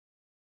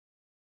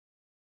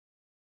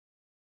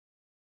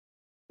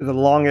the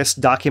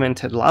longest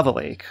documented lava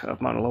lake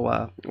of Mauna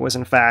Loa was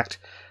in fact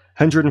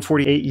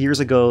 148 years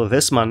ago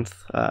this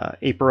month,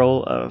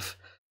 April of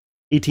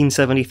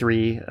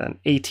 1873, an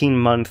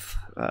 18-month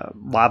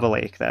lava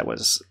lake that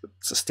was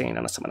sustained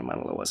on the summit of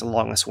Mauna Loa is the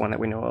longest one that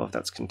we know of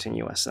that's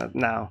continuous.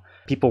 Now,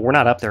 people were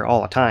not up there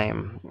all the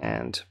time,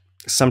 and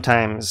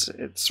sometimes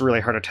it's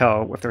really hard to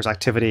tell if there's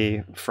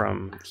activity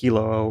from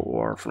Hilo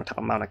or from the top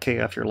of Mauna Kea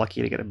if you're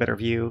lucky to get a better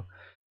view.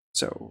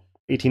 So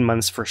 18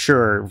 months for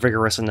sure,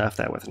 vigorous enough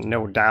that with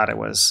no doubt it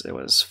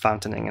was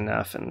fountaining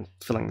enough and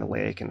filling the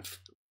lake and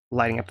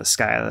lighting up the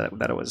sky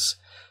that it was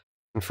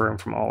confirmed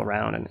from all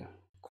around, and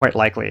quite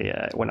likely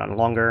it went on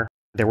longer.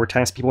 There were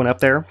times people went up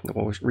there.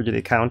 We'll read you the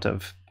account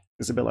of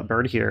Isabella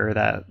Bird here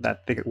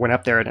that they went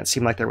up there and it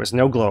seemed like there was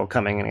no glow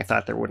coming and they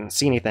thought they wouldn't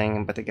see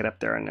anything, but they get up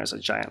there and there's a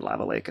giant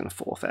lava lake in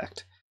full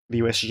effect. The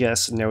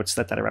USGS notes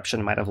that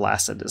eruption might have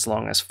lasted as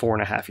long as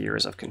 4.5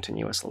 years of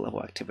continuous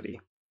low-level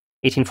activity.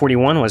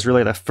 1841 was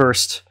really the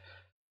first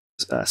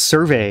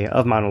survey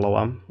of Mauna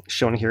Loa,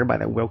 shown here by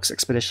the Wilkes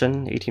expedition.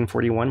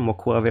 1841,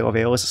 Moku'a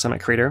Ve'oveo is the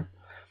summit crater.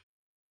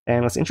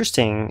 And what's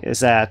interesting is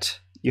that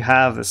you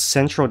have the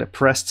central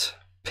depressed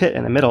pit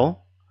in the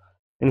middle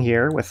in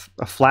here with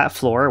a flat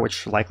floor,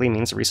 which likely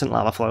means a recent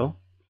lava flow,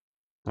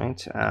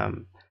 right?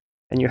 And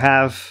you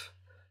have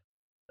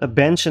a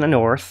bench in the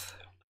north,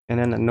 and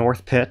then the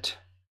north pit,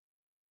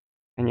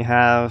 and you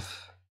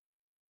have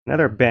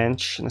another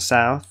bench in the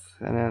south,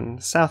 and then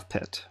the south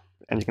pit.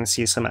 And you can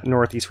see some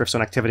northeast rift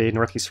zone activity.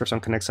 Northeast rift zone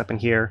connects up in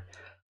here.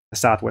 The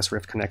southwest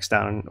rift connects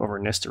down over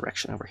in this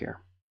direction over here.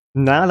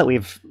 Now that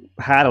we've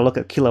had a look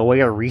at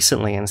Kilauea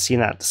recently and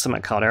seen that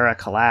summit caldera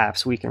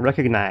collapse, we can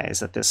recognize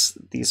that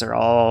these are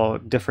all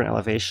different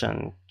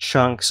elevation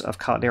chunks of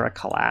caldera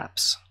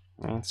collapse.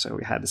 Right? So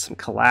we had some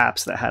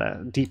collapse that had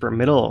a deeper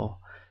middle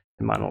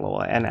in Mauna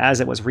Loa, and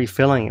as it was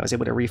refilling, it was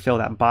able to refill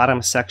that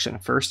bottom section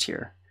first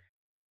here.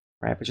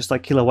 Right? But just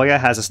like Kilauea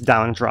has this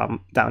down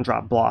drop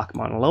block,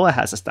 Mauna Loa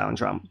has this down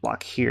drop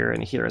block here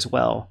and here as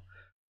well.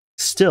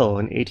 Still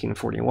in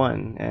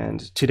 1841, and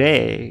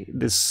today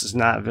this is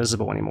not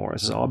visible anymore.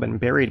 This has all been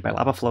buried by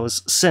lava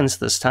flows since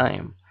this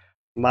time.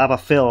 Lava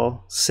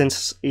fill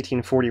since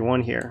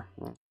 1841 here.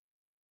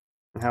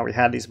 And how we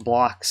had these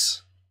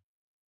blocks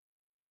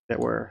that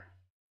were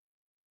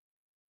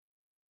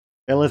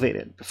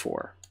elevated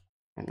before.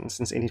 And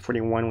since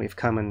 1841 we've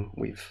come and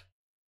we've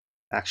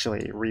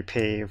actually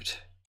repaved,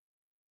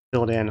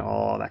 filled in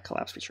all that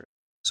collapse feature.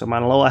 So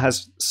Mauna Loa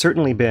has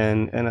certainly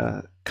been in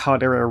a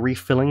caldera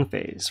refilling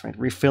phase, right?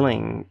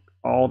 Refilling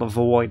all the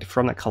void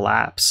from the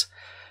collapse.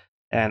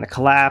 And the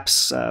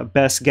collapse,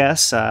 best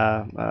guess,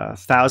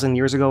 1,000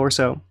 years ago or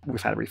so.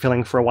 We've had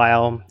refilling for a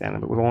while,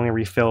 and we've only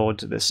refilled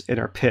this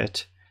inner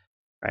pit,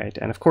 right?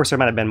 And of course, there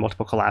might have been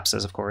multiple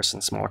collapses, of course,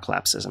 and smaller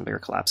collapses and bigger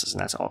collapses,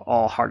 and that's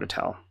all hard to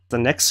tell. The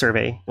next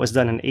survey was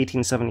done in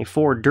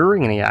 1874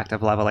 during the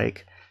active lava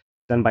lake,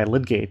 done by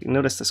Lydgate. You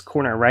notice this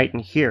corner right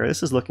in here,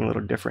 this is looking a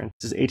little different.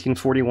 This is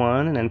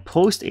 1841, and then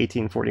post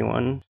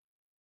 1841,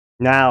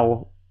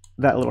 now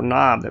that little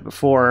knob that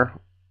before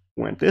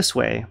went this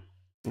way,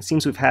 it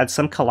seems we've had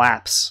some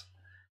collapse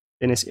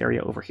in this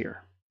area over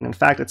here. And in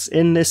fact, it's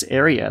in this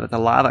area that the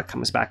lava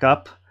comes back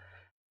up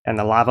and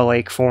the lava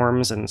lake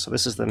forms, and so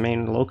this is the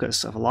main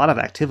locus of a lot of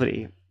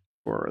activity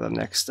for the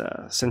next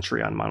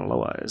century on Mauna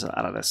Loa, is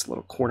out of this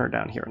little corner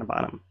down here in the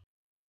bottom.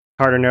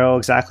 Hard to know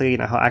exactly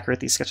how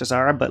accurate these sketches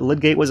are, but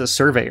Lydgate was a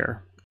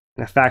surveyor.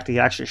 And in fact, he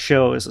actually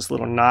shows this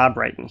little knob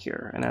right in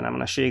here. And then I'm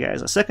going to show you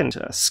guys a second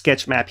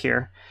sketch map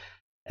here.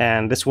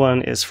 And this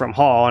one is from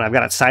Hall, and I've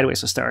got it sideways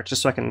to start,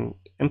 just so I can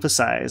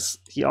emphasize.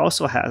 He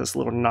also has this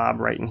little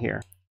knob right in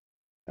here.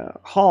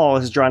 Hall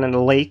is drawn in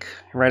the lake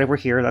right over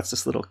here. That's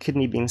this little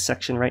kidney bean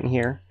section right in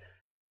here.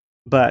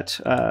 But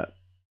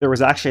there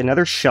was actually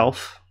another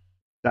shelf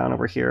down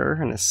over here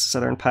in this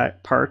southern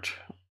part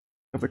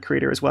of the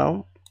crater as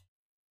well.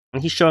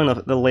 And he's showing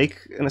the lake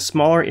in a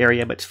smaller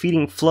area, but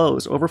feeding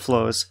flows,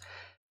 overflows,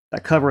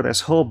 that cover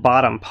this whole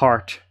bottom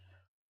part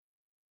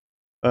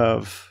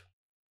of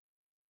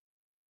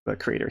the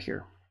crater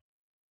here.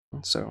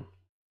 And so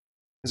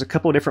there's a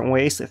couple of different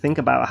ways to think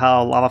about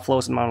how lava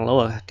flows in Mauna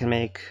Loa can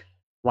make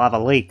lava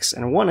lakes.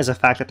 And one is the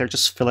fact that they're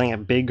just filling a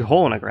big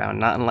hole in the ground,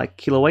 not unlike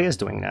Kilauea is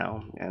doing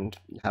now. And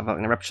you have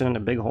an eruption in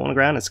a big hole in the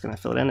ground, it's going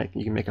to fill it in, and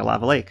you can make a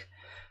lava lake.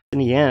 In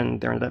the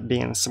end, there ended up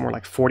being somewhere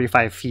like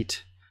 45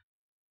 feet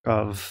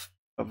of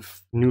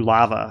new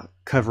lava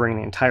covering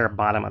the entire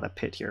bottom of the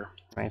pit here,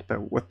 right?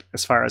 But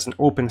as far as an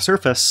open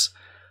surface,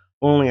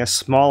 only a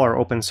smaller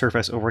open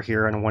surface over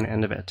here on one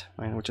end of it,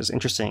 right? Which is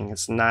interesting.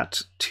 It's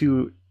not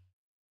too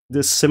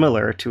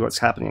dissimilar to what's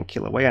happening in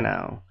Kilauea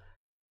now,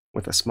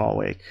 with a small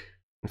lake,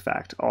 in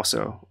fact,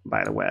 also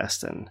by the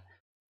west, and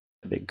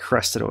a big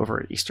crested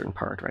over eastern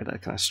part, right?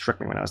 That kind of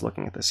struck me when I was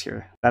looking at this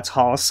here. That's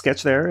Hall's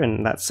sketch there,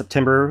 and that's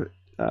September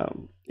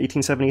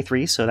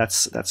 1873, so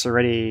that's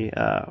already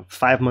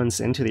 5 months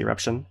into the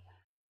eruption.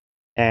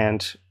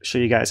 And show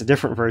you guys a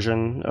different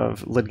version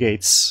of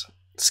Lydgate's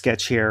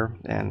sketch here,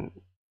 and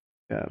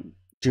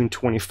June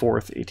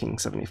 24th,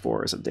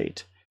 1874 is a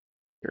date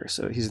here.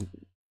 So he's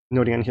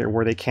noting on here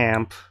where they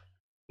camp,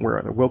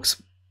 where the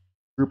Wilkes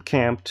group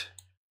camped.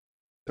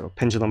 So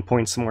pendulum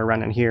point somewhere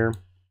around in here.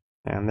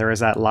 And there is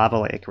that lava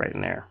lake right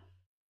in there.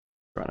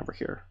 Run over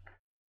here.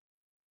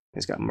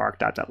 He's got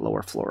marked out that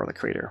lower floor of the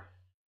crater.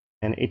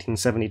 In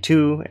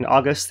 1872, in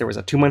August, there was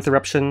a 2-month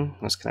eruption.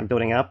 It was kind of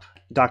building up.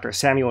 Dr.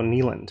 Samuel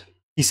Neeland,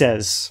 he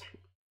says,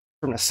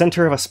 from the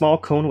center of a small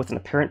cone with an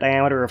apparent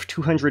diameter of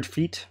 200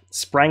 feet,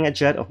 sprang a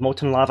jet of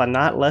molten lava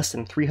not less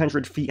than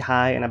 300 feet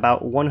high and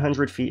about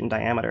 100 feet in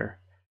diameter.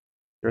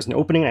 There was an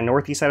opening on the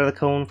northeast side of the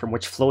cone from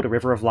which flowed a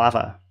river of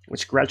lava,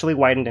 which gradually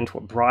widened into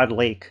a broad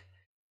lake.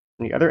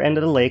 From the other end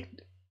of the lake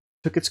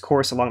took its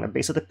course along the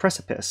base of the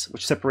precipice,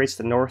 which separates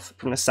the north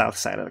from the south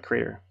side of the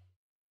crater.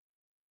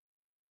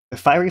 The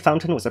fiery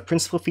fountain was a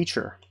principal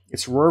feature.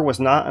 Its roar was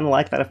not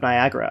unlike that of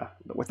Niagara,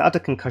 but without the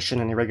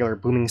concussion and irregular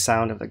booming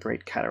sound of the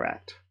Great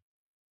Cataract.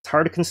 It's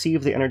hard to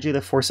conceive the energy of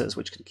the forces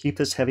which could keep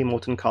this heavy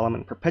molten column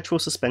in perpetual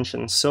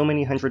suspension so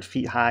many hundred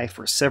feet high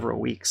for several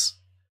weeks.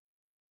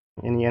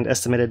 In the end,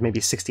 estimated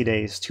maybe 60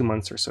 days, 2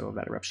 months or so of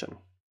that eruption.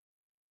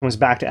 It was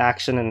back to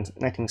action in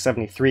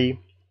 1973,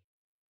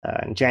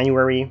 in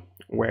January,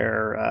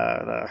 where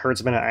the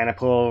herdsmen at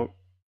Ainapul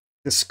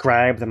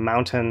described the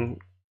mountain,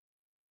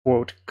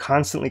 quote,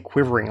 constantly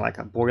quivering like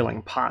a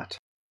boiling pot.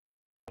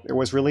 It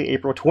was really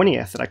April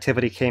 20th that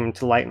activity came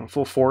to light in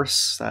full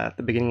force at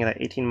the beginning of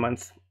that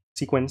 18-month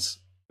sequence.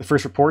 The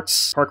first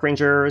reports, park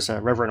rangers,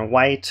 Reverend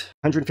White,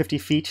 150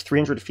 feet,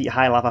 300 feet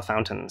high lava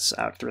fountains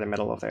out through the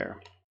middle of there.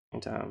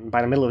 And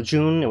by the middle of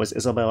June, it was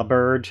Isabella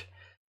Bird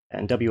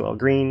and W.L.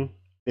 Green.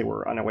 They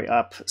were on their way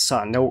up,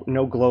 saw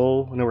no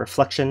glow, no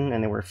reflection,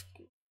 and they were,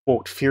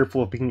 quote,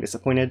 fearful of being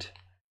disappointed.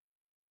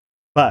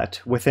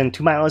 But within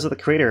 2 miles of the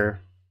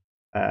crater,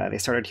 they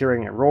started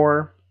hearing a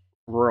roar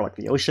like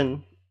the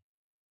ocean,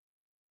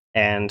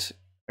 and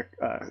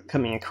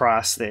coming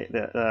across to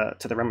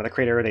the rim of the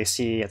crater, they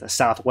see at the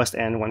southwest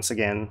end once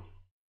again,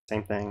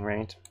 same thing,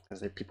 right?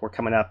 Because people were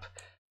coming up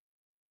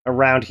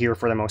around here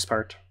for the most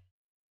part,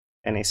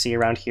 and they see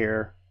around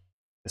here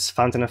this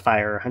fountain of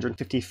fire,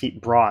 150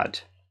 feet broad,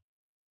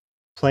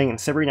 playing and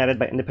subreunited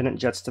by independent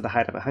jets to the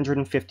height of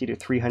 150 to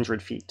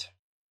 300 feet.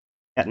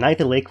 At night,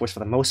 the lake was for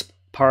the most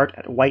part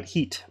at white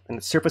heat, and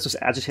its surface was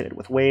agitated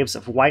with waves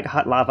of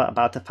white-hot lava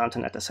about the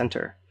fountain at the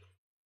center.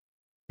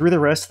 Through the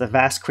rest of the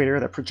vast crater,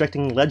 the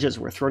projecting ledges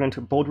were thrown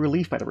into bold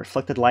relief by the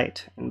reflected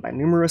light, and by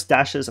numerous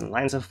dashes and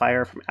lines of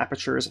fire from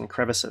apertures and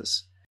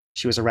crevices.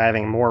 She was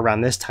arriving more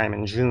around this time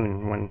in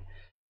June, when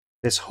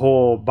this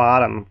whole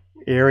bottom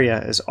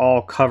area is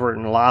all covered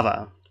in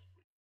lava,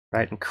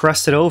 right, and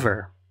crusted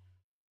over.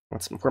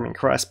 With some forming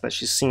crust, but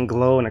she's seeing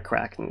glow in a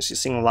crack, and she's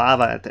seeing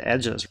lava at the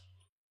edges.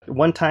 At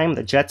one time,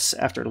 the jets,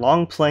 after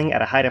long playing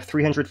at a height of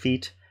 300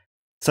 feet,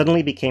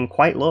 suddenly became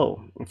quite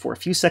low, and for a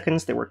few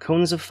seconds there were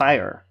cones of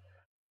fire,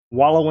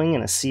 wallowing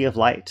in a sea of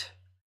light.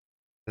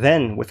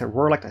 Then, with a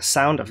roar like the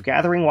sound of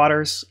gathering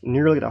waters,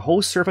 nearly the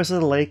whole surface of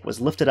the lake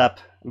was lifted up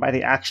by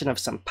the action of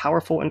some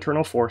powerful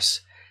internal force,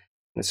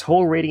 and this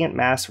whole radiant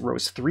mass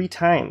rose 3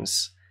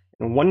 times,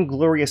 in one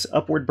glorious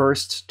upward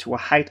burst to a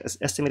height as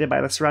estimated by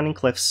the surrounding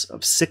cliffs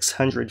of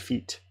 600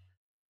 feet.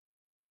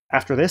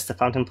 After this, the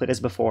fountain played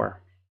as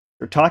before.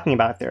 They're talking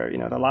about there,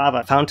 the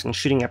lava fountain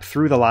shooting up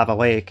through the lava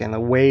lake and the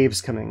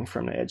waves coming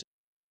from the edge.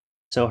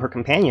 So her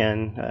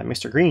companion,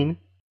 Mr. Green,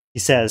 he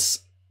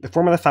says, the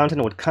form of the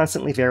fountain would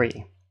constantly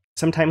vary,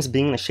 sometimes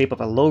being in the shape of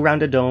a low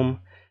rounded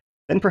dome,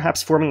 then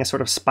perhaps forming a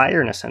sort of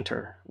spire in the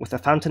center, with the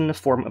fountain in the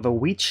form of a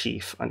wheat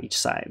sheaf on each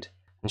side.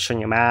 And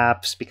showing you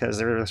maps, because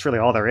that's really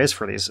all there is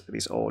for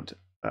these old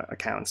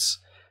accounts.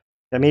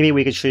 Then maybe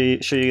we could show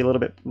you a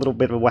little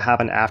bit of what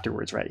happened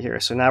afterwards right here.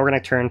 So now we're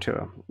going to turn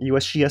to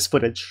USGS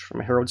footage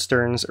from Harold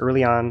Stearns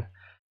early on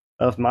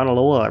of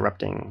Maunaloa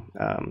erupting,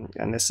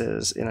 and this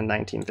is in the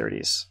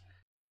 1930s.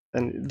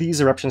 And these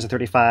eruptions in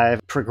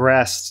 35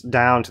 progressed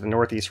down to the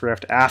Northeast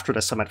Rift after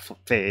the summit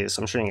phase.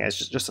 So I'm showing you guys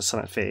just a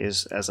summit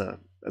phase as a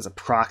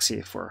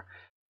proxy for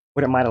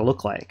what it might have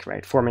looked like,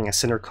 right? Forming a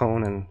cinder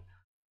cone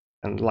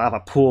and lava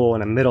pool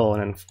in the middle,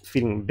 and then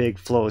feeding big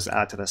flows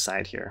out to the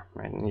side here,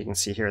 right? And you can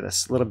see here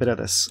this little bit of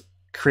this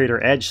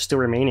crater edge still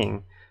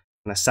remaining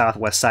on the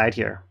southwest side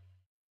here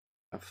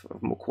of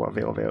Mokua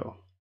Veoveo,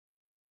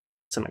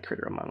 summit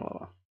crater of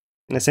Maunaloa.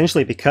 And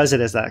essentially, because it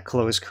is that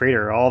closed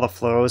crater, all the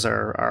flows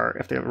are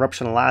if the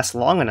eruption lasts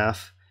long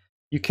enough,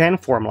 you can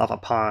form lava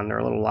pond or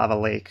a little lava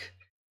lake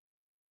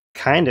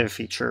kind of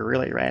feature,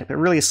 really, right? But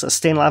really, a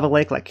sustained lava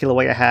lake like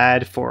Kilauea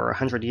had for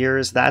 100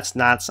 years, that's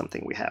not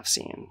something we have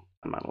seen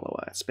on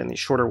Maunaloa. It's been these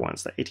shorter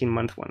ones, the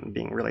 18-month one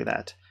being really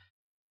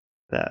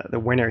the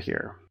winner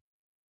here.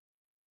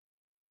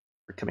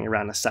 We're coming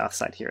around the south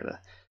side here. The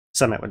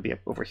summit would be up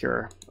over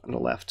here on the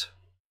left.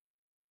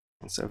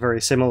 It's a very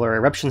similar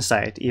eruption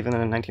site, even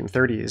in the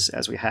 1930s,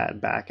 as we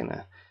had back in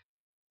the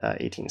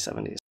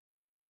 1870s.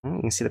 You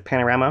can see the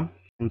panorama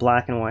in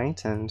black and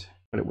white, and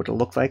what it would have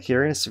looked like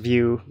here is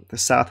view the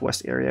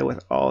southwest area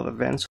with all the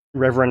vents.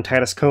 Reverend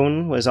Titus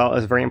Cone was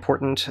a very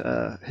important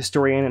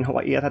historian in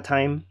Hawaii at that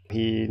time.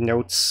 He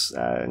notes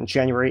in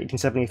January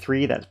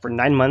 1873 that for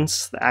 9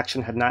 months the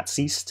action had not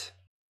ceased.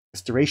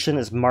 Its duration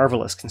is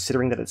marvelous,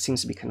 considering that it seems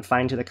to be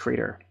confined to the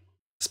crater.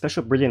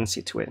 Special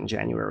brilliancy to it in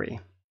January.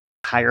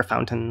 Higher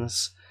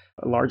fountains,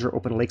 a larger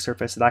open lake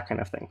surface, that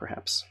kind of thing,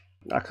 perhaps.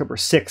 October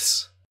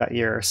 6th that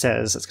year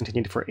says it's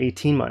continued for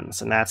 18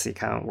 months, and that's the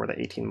account where the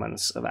 18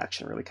 months of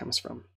action really comes from.